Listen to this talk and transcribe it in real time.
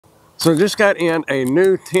So just got in a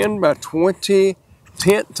new 10 by 20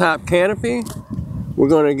 tent type canopy. We're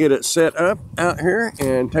going to get it set up out here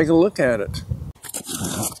and take a look at it.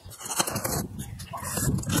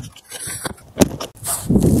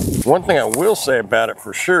 One thing I will say about it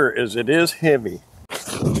for sure is it is heavy.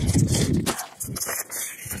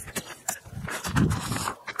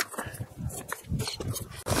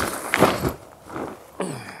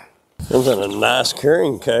 Comes in a nice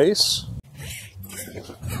carrying case.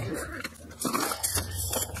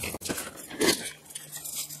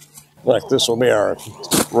 Like this will be our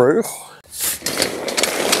roof.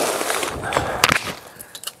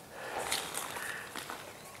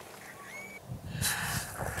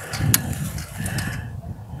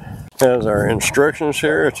 Has our instructions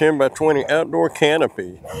here, a 10 by 20 outdoor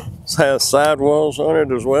canopy. This has sidewalls on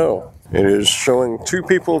it as well. It is showing 2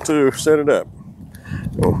 people to set it up.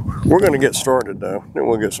 So we're going to get started though, then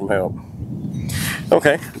we'll get some help.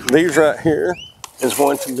 Okay, these right here is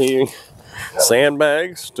going to be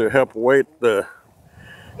sandbags to help weight the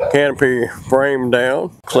canopy frame down.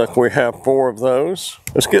 Looks like we have 4 of those.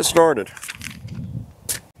 Let's get started.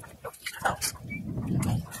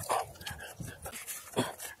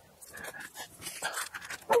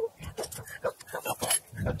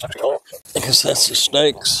 I guess that's the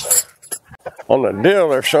stakes. On the deal,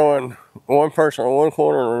 they're showing one person on one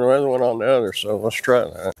corner and the other one on the other, so let's try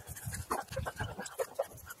that.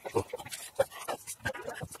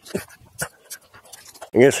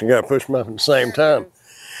 I guess you gotta push them up at the same time.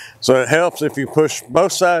 So it helps if you push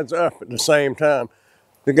both sides up at the same time.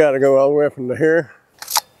 You gotta go all the way up into here.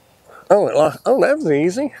 Oh, that was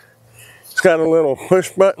easy. It's got a little push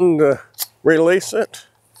button to release it.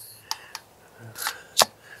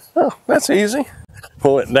 Oh, that's easy.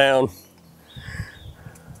 Pull it down.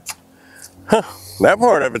 Huh, that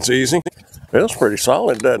part of it's easy. Feels pretty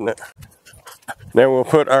solid, doesn't it? Now we'll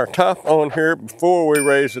put our top on here before we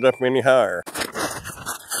raise it up any higher.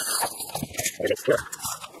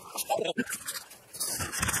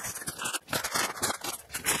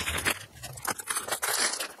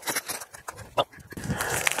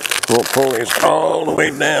 We'll pull these all the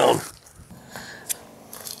way down.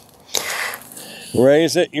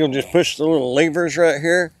 Raise it, you'll just push the little levers right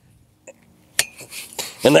here,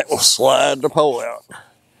 and that will slide the pole out.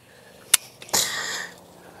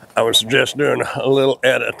 I would suggest doing a little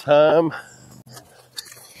at a time.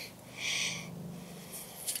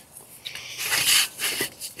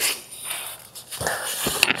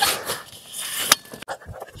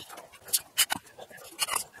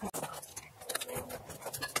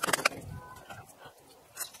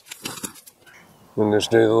 And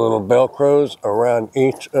just do the little Velcros around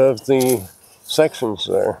each of the sections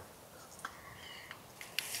there.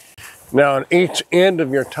 Now on each end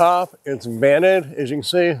of your top, it's vented, as you can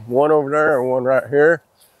see, one over there and one right here.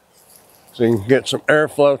 So you can get some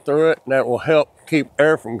airflow through it, and that will help keep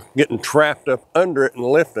air from getting trapped up under it and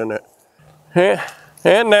lifting it.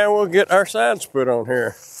 And now we'll get our sides put on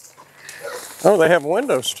here. Oh, they have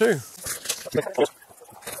windows too.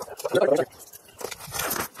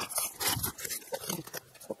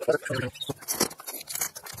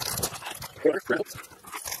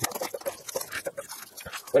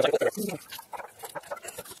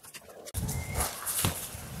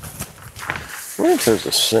 Where's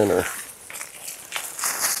the center?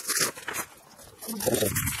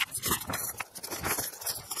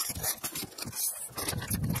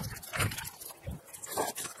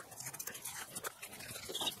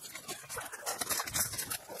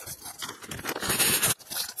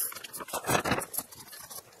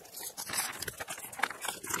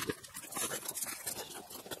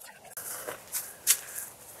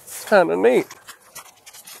 Kind of neat.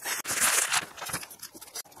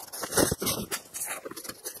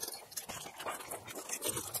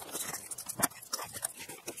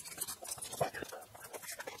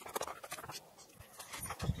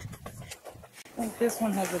 I think this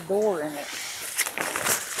one has a door in it.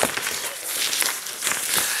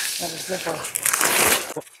 Got a zipper.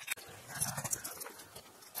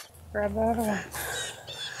 Grab the other one.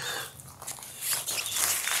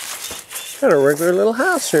 Got a regular little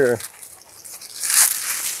house here.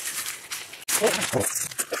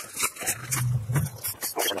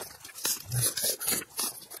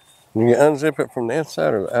 You unzip it from the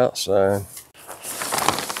inside or the outside.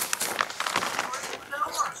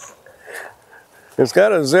 It's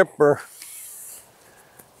got a zipper.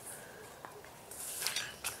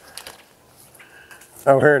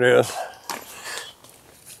 Oh, here it is.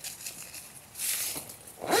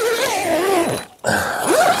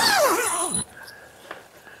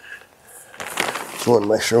 Just want to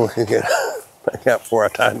make sure we can get back out before I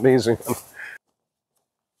tied these in.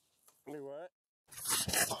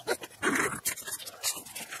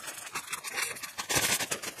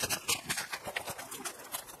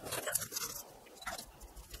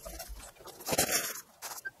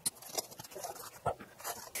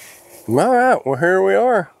 All right, well here we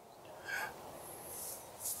are.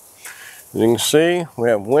 As you can see, we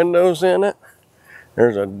have windows in it.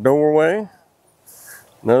 There's a doorway,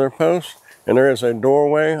 another post, and there is a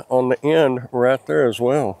doorway on the end right there as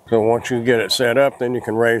well. So once you get it set up, then you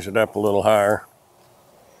can raise it up a little higher.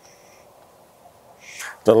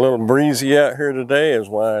 It's a little breezy out here today is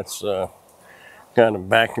why it's kind of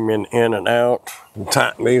vacuuming in and out. You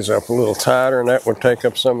tighten these up a little tighter and that would take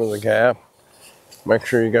up some of the gap. Make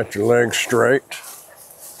sure you got your legs straight.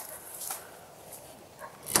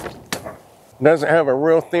 Doesn't have a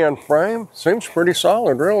real thin frame. Seems pretty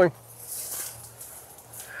solid, really.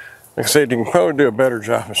 Like I said, you can probably do a better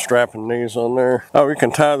job of strapping these on there. Oh, you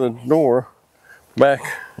can tie the door back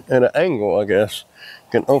at an angle, I guess.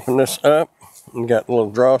 You can open this up and got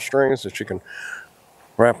little drawstrings that you can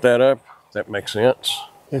wrap that up. That makes sense.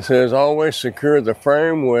 It says always secure the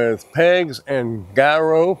frame with pegs and guy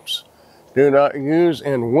ropes. Do not use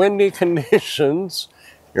in windy conditions.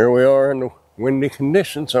 Here we are in the windy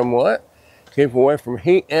conditions somewhat. Keep away from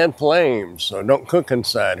heat and flames, so don't cook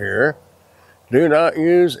inside here. Do not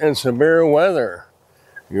use in severe weather.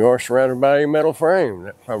 You are surrounded by a metal frame.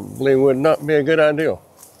 That probably would not be a good idea.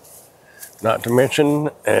 Not to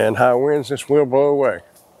mention, in high winds, this will blow away.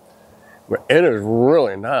 But it is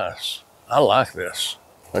really nice. I like this.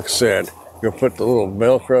 Like I said, you'll put the little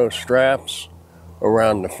Velcro straps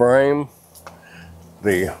around the frame.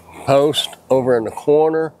 The post over in the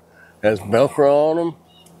corner has Velcro on them,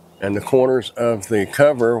 and the corners of the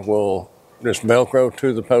cover will just Velcro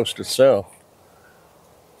to the post itself.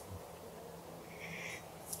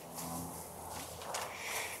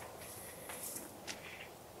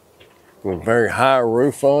 With a very high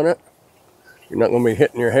roof on it. You're not going to be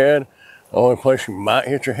hitting your head. The only place you might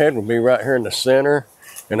hit your head would be right here in the center.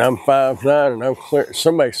 And I'm 5'9", and I'm clear.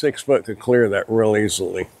 Somebody 6 foot could clear that real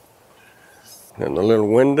easily. And the little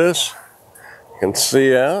windows, you can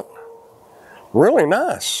see out. Really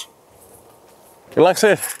nice. And like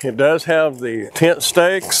I said, it does have the tent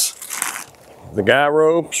stakes, the guy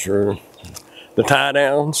ropes or the tie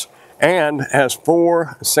downs, and has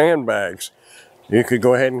 4 sandbags. You could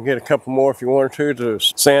go ahead and get a couple more if you wanted to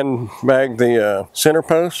sandbag the center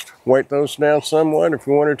post, weight those down somewhat if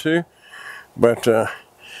you wanted to. But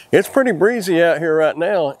it's pretty breezy out here right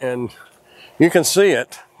now, and you can see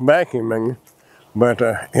it vacuuming, but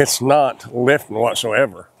it's not lifting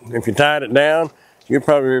whatsoever. If you tied it down, you'd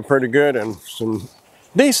probably be pretty good in some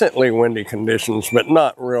decently windy conditions, but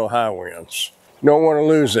not real high winds. You don't want to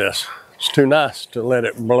lose this. It's too nice to let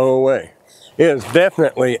it blow away. It is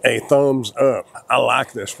definitely a thumbs up. I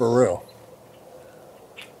like this for real.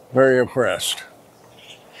 Very impressed.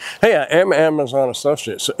 Hey, I am an Amazon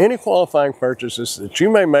associate, so any qualifying purchases that you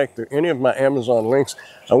may make through any of my Amazon links,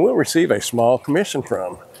 I will receive a small commission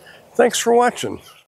from. Thanks for watching.